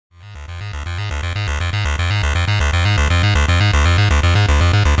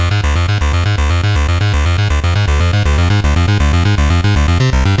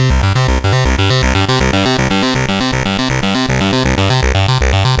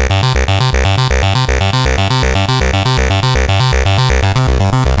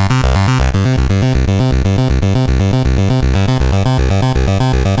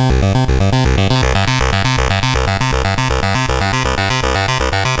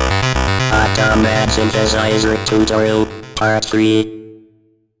OctaMED Synthesizer Tutorial, Part 3.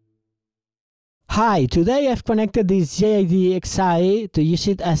 Hi, today I've connected this JID-XI to use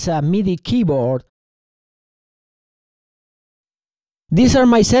it as a MIDI keyboard. These are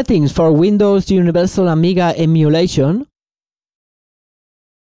my settings for Windows Universal Amiga emulation.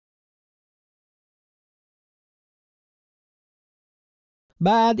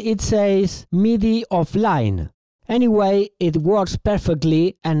 But it says MIDI offline. Anyway, it works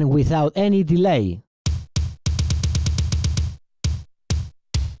perfectly and without any delay.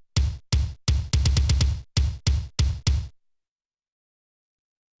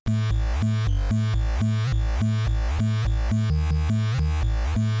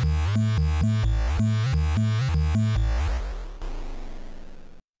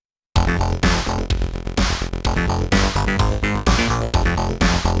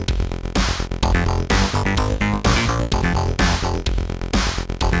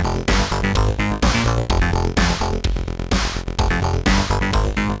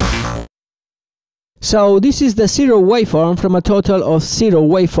 So this is the 0 waveform from a total of 0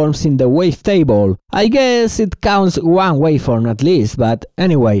 waveforms in the Wavetable. I guess it counts one waveform at least, but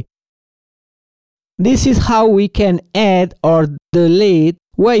anyway. This is how we can add or delete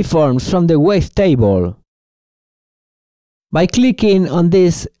waveforms from the Wavetable. By clicking on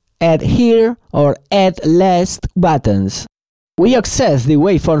this Add Here or Add Last buttons. We access the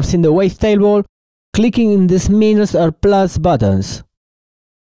waveforms in the Wavetable clicking in this minus or plus buttons.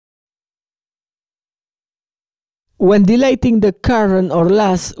 When deleting the current or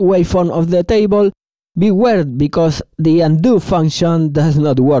last waveform of the table, beware because the undo function does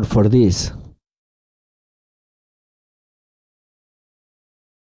not work for this.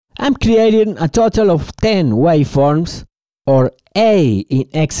 I'm creating a total of 10 waveforms, or A in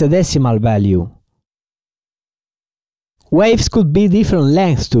hexadecimal value. Waves could be different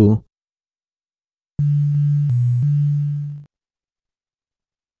lengths too.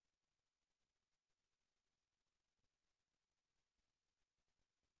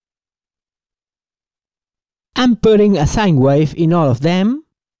 I'm putting a sine wave in all of them.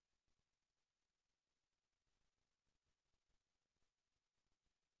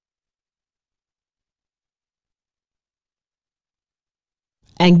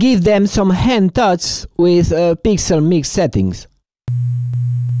 And give them some hand touch with pixel mix settings.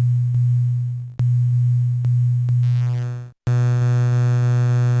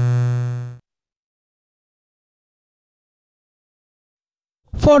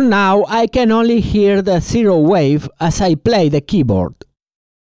 For now, I can only hear the 0 wave as I play the keyboard.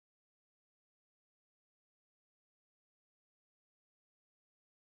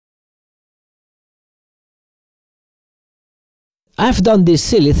 I've done this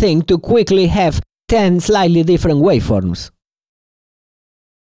silly thing to quickly have 10 slightly different waveforms.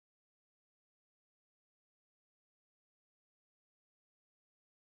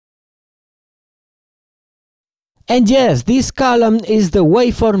 And yes, this column is the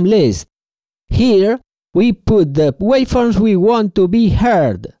waveform list. Here, we put the waveforms we want to be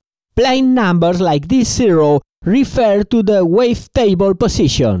heard. Plain numbers like this 0 refer to the wavetable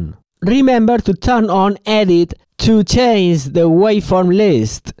position. Remember to turn on Edit to change the waveform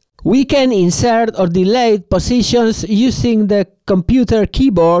list. We can insert or delete positions using the computer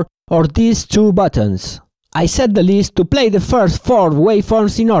keyboard or these two buttons. I set the list to play the first 4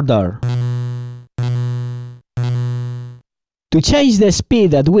 waveforms in order. To change the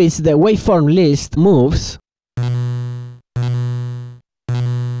speed at which the waveform list moves,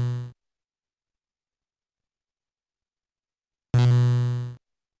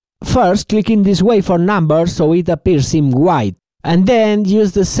 first click in this waveform number so it appears in white, and then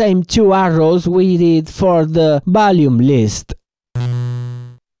use the same 2 arrows we did for the volume list.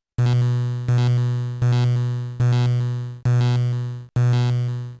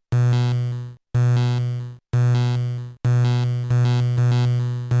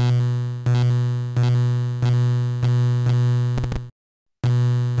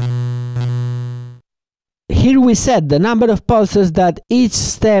 Here we set the number of pulses that each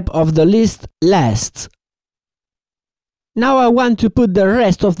step of the list lasts. Now I want to put the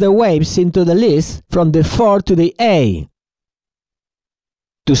rest of the waves into the list from the 4 to the A.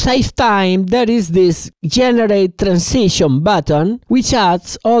 To save time, there is this Generate Transition button, which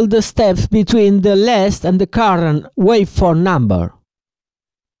adds all the steps between the last and the current waveform number.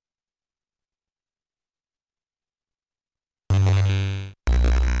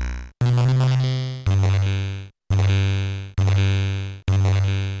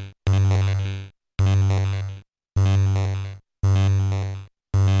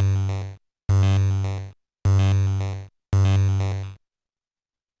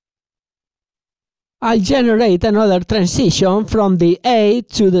 I'll generate another transition from the A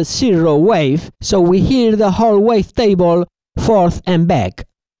to the 0 wave, so we hear the whole wavetable forth and back.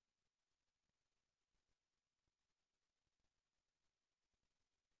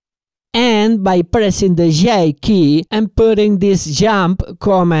 And by pressing the J key and putting this jump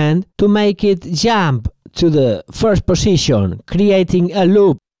command to make it jump to the first position, creating a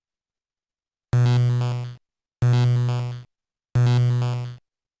loop.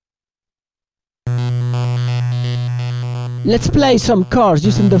 Let's play some chords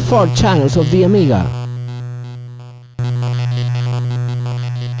using the 4 channels of the Amiga.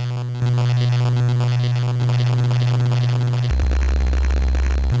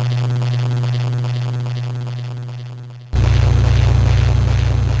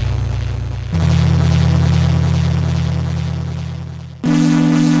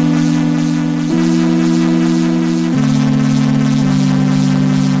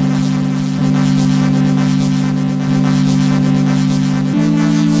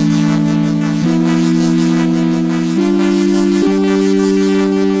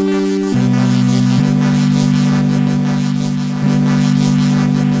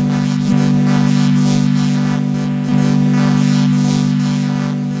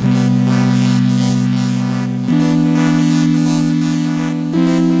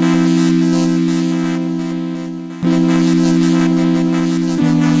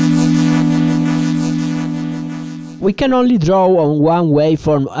 We can only draw on one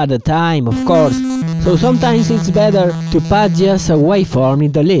waveform at a time, of course, so sometimes it's better to put just a waveform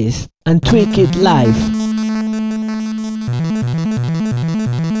in the list and tweak it live.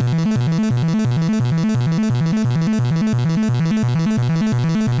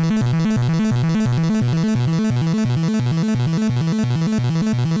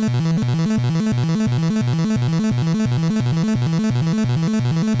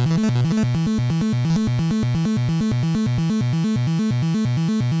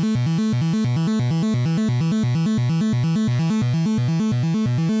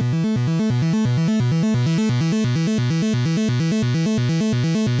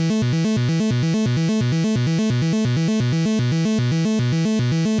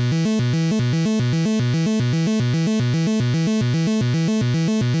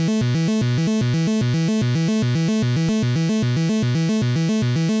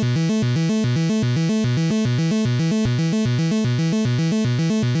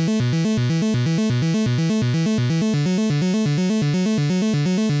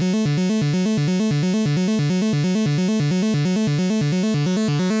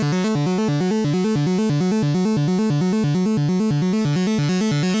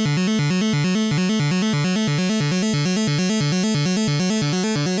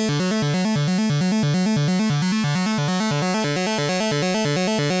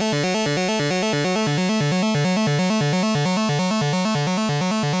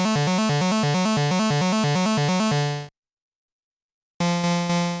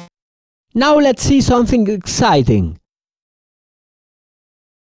 Now let's see something exciting.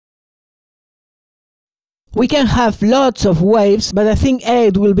 We can have lots of waves, but I think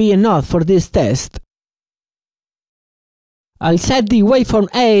 8 will be enough for this test. I'll set the waveform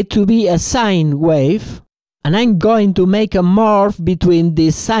A to be a sine wave, and I'm going to make a morph between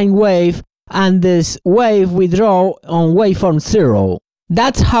this sine wave and this wave we draw on waveform 0.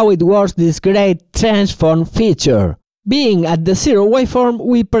 That's how it works, this great transform feature. Being at the 0 waveform,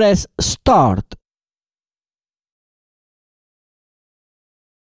 we press Start.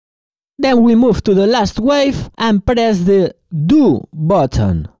 Then we move to the last wave and press the Do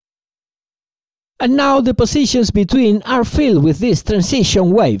button. And now the positions between are filled with these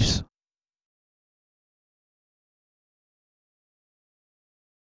transition waves.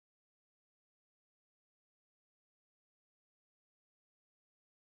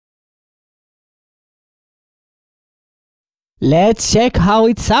 Let's check how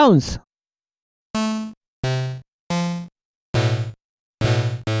it sounds.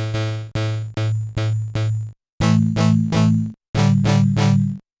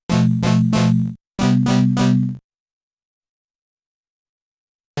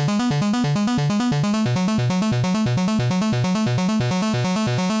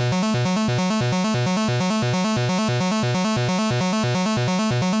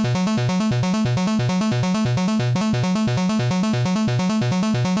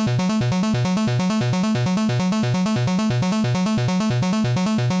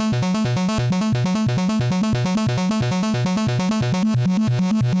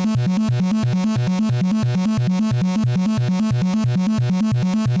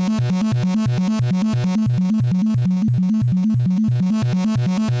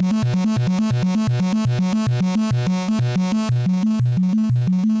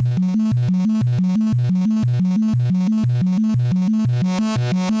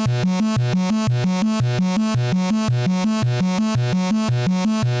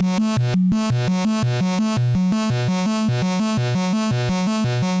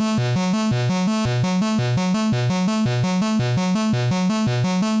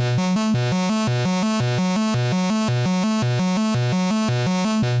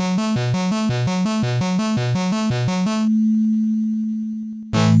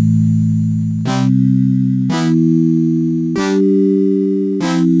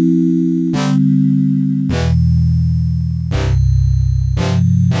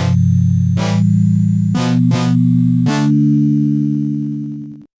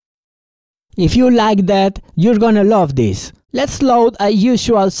 If you like that, you're gonna love this. Let's load a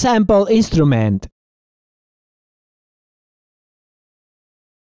usual sample instrument.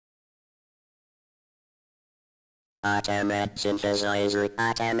 OctaMED synthesizer.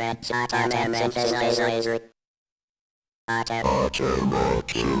 OctaMED synthesizer. OctaMED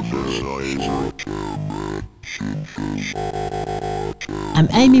synthesizer. I'm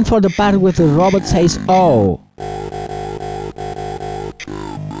aiming for the part where the robot says "oh".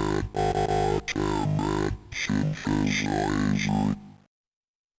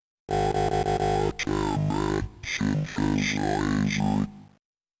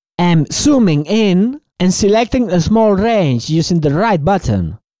 I'm zooming in and selecting a small range using the right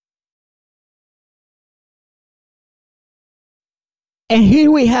button. And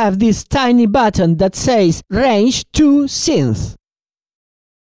here we have this tiny button that says Range to Synth.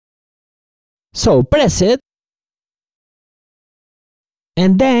 So press it,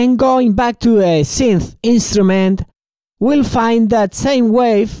 and then going back to a synth instrument, we'll find that same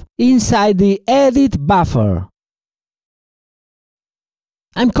wave inside the edit buffer.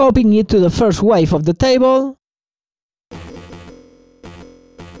 I'm copying it to the first wave of the table.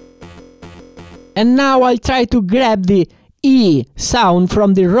 And now I'll try to grab the E sound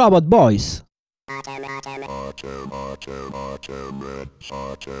from the robot voice.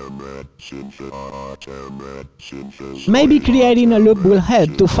 Maybe creating a loop will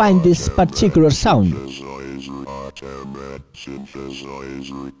help to find this particular sound.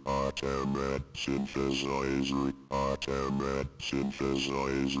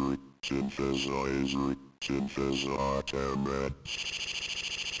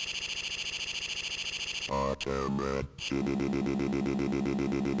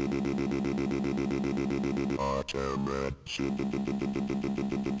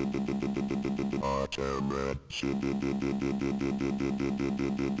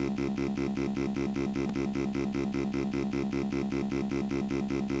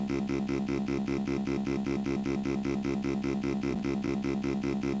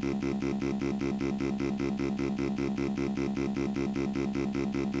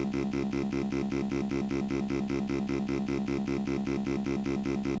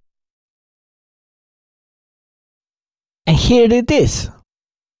 And here it is.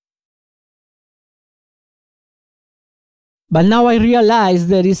 But now I realize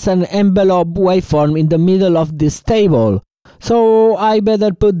there is an envelope waveform in the middle of this table, so I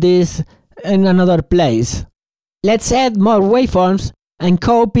better put this in another place. Let's add more waveforms and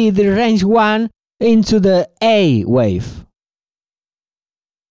copy the range 1 into the A wave.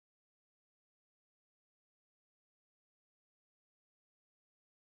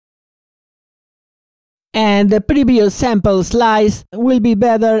 And the previous sample slice will be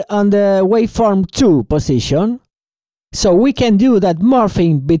better on the waveform 2 position, so we can do that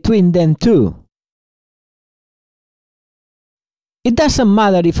morphing between them too. It doesn't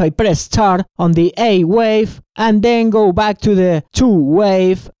matter if I press start on the A wave and then go back to the 2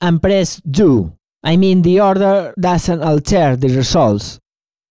 wave and press do. I mean, the order doesn't alter the results.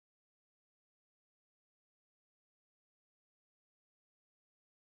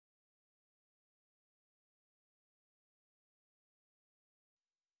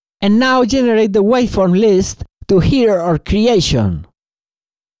 And now generate the waveform list to hear our creation.